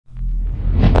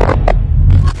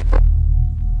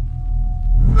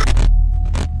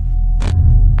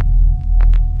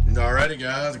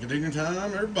guys, good evening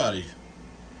time, everybody.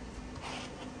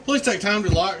 Please take time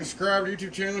to like and subscribe to the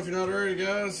YouTube channel if you're not already,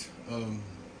 guys.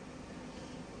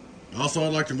 Also,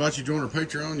 I'd like to invite you to join our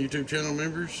Patreon YouTube channel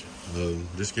members.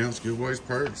 Discounts, giveaways,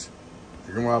 perks. If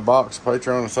you're going to buy a box of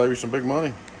Patreon and save you some big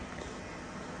money.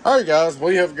 Alright guys,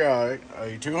 we have got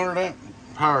a 200 amp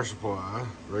power supply,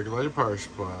 regulated power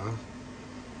supply,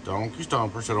 donkey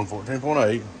stomper set on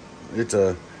 14.8. It's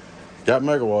got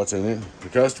megawatts in it. The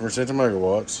customer sent the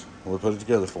megawatts. We put it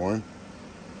together for him.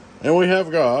 And we have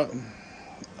got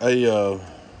a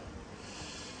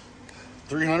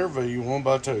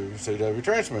 300V-1x2 CW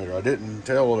transmitter. I didn't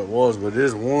tell what it was, but it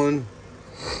is one.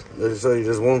 Let's say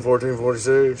just one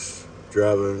 1446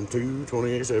 driving two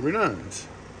 2879s.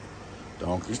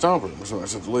 Donkey stomper. So I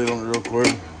set the lid on it real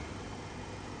quick.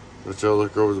 Let y'all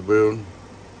look over the build.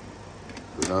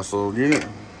 It's a nice little unit.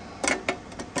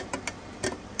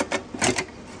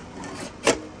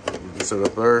 Set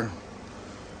up there.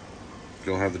 It's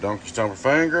gonna have the donkey stomper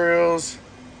fan grills.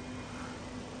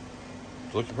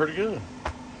 It's looking pretty good.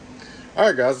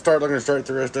 Alright guys, let's start looking straight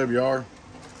through SWR.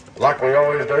 Like we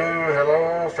always do,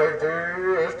 hello, straight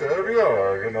through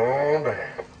SWR. Getting on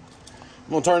down. I'm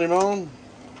gonna turn him on.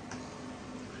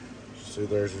 See,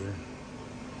 there's your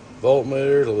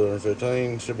voltmeter,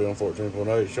 1115, should be on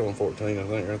 14.8, showing 14 I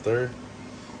think right there.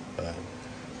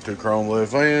 Two chrome led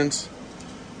fans.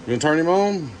 You gonna turn him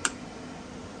on?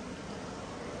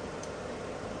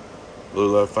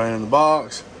 Blue left fan in the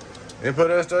box. Input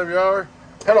SWR.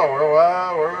 Hello,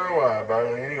 worldwide,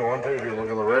 baby. Anyone, too, if you look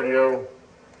on the radio.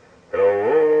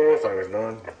 Hello, thing is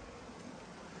done.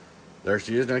 There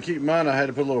she is. Now, keep in mind, I had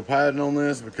to put a little padding on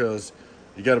this because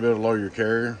you got to be able to lower your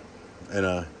carrier.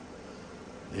 And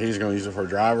he's going to use it for a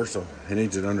driver, so he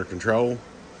needs it under control.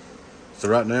 So,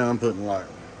 right now, I'm putting like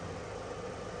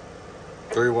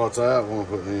 3 watts out. I'm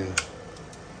putting in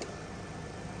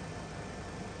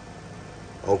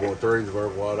 0.3 is very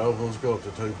wide open. Let's go up to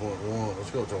 2.1. Let's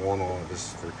go up to 1 on it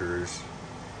just for curious.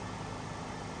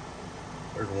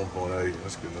 There's 1.8.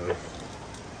 That's good enough.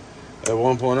 At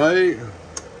 1.8.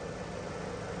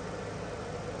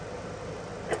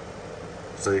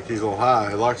 See, it keeps a little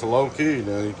high. It likes a low key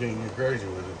now. You can't get crazy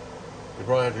with it. You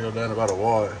probably have to go down about a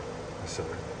watt. So,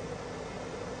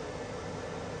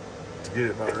 to get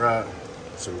it about right.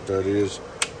 See what that is.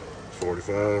 It's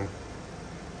 45.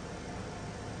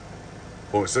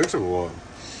 0.6 of a watt.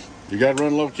 You got to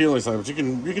run low key on this thing, but you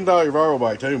can dial your variable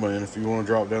back too, man, if you want to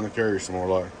drop down the carrier some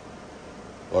more,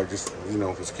 like just, you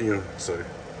know, if it's keying. So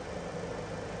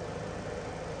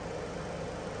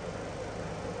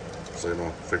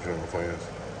I'm fixing on the fans.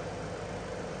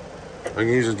 I can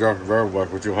usually drop your variable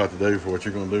back, what you'll have to do for what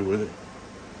you're going to do with it,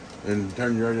 and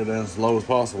turn your radio down as low as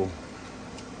possible.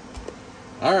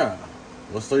 All right,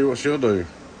 let's see what she'll do.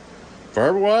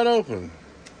 Variable wide open.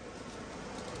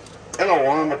 Hello,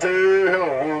 1x2, hello,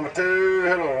 1x2,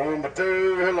 hello, 1x2,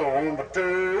 hello, 1x2.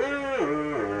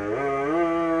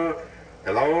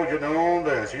 Hello, getting on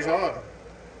down. She's hot.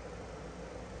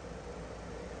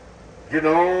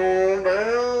 Getting on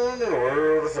down in the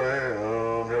world of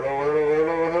sound. Hello, hello,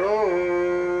 hello,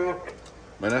 hello.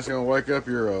 Man, that's going to wake up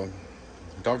your,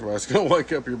 talked about, it's going to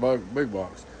wake up your big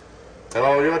box.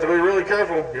 Hello, you have to be really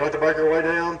careful. You have to back your way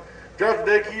down. Drop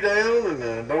the deck key down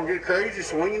and don't get crazy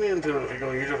swinging into it if you're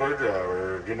going to use it for a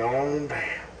driver. Get on down.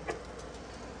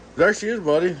 There she is,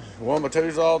 buddy.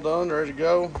 1x2's all done, ready to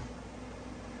go.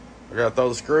 I got to throw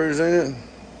the screws in it.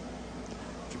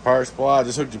 Your power supply. I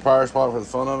just hooked your power supply for the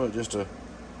fun of it just to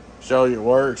show you it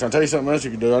works. I'll tell you something else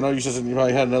you can do. I know you said you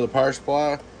might have another power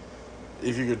supply.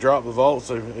 If you could drop the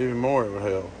volts even more, it would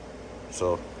help.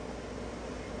 So,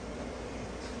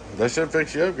 that should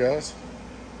fix you up, guys.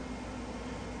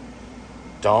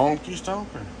 Donkey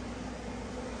stomper.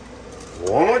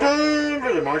 One more time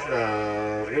for the marching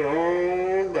down. Get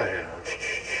on down.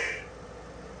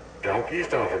 Donkey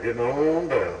stomper, getting on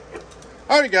down.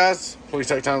 Alrighty, guys. Please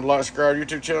take time to like and subscribe to our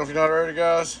YouTube channel if you're not already,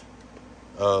 guys.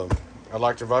 I'd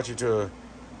like to invite you to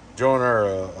join our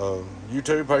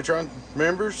YouTube Patreon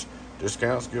members.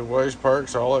 Discounts, giveaways,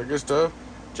 perks, all that good stuff.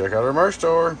 Check out our merch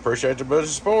store. Appreciate the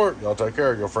business support. Y'all take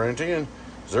care. Your friend 10.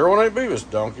 018 Beavis,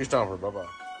 Donkey Stomper. Bye-bye.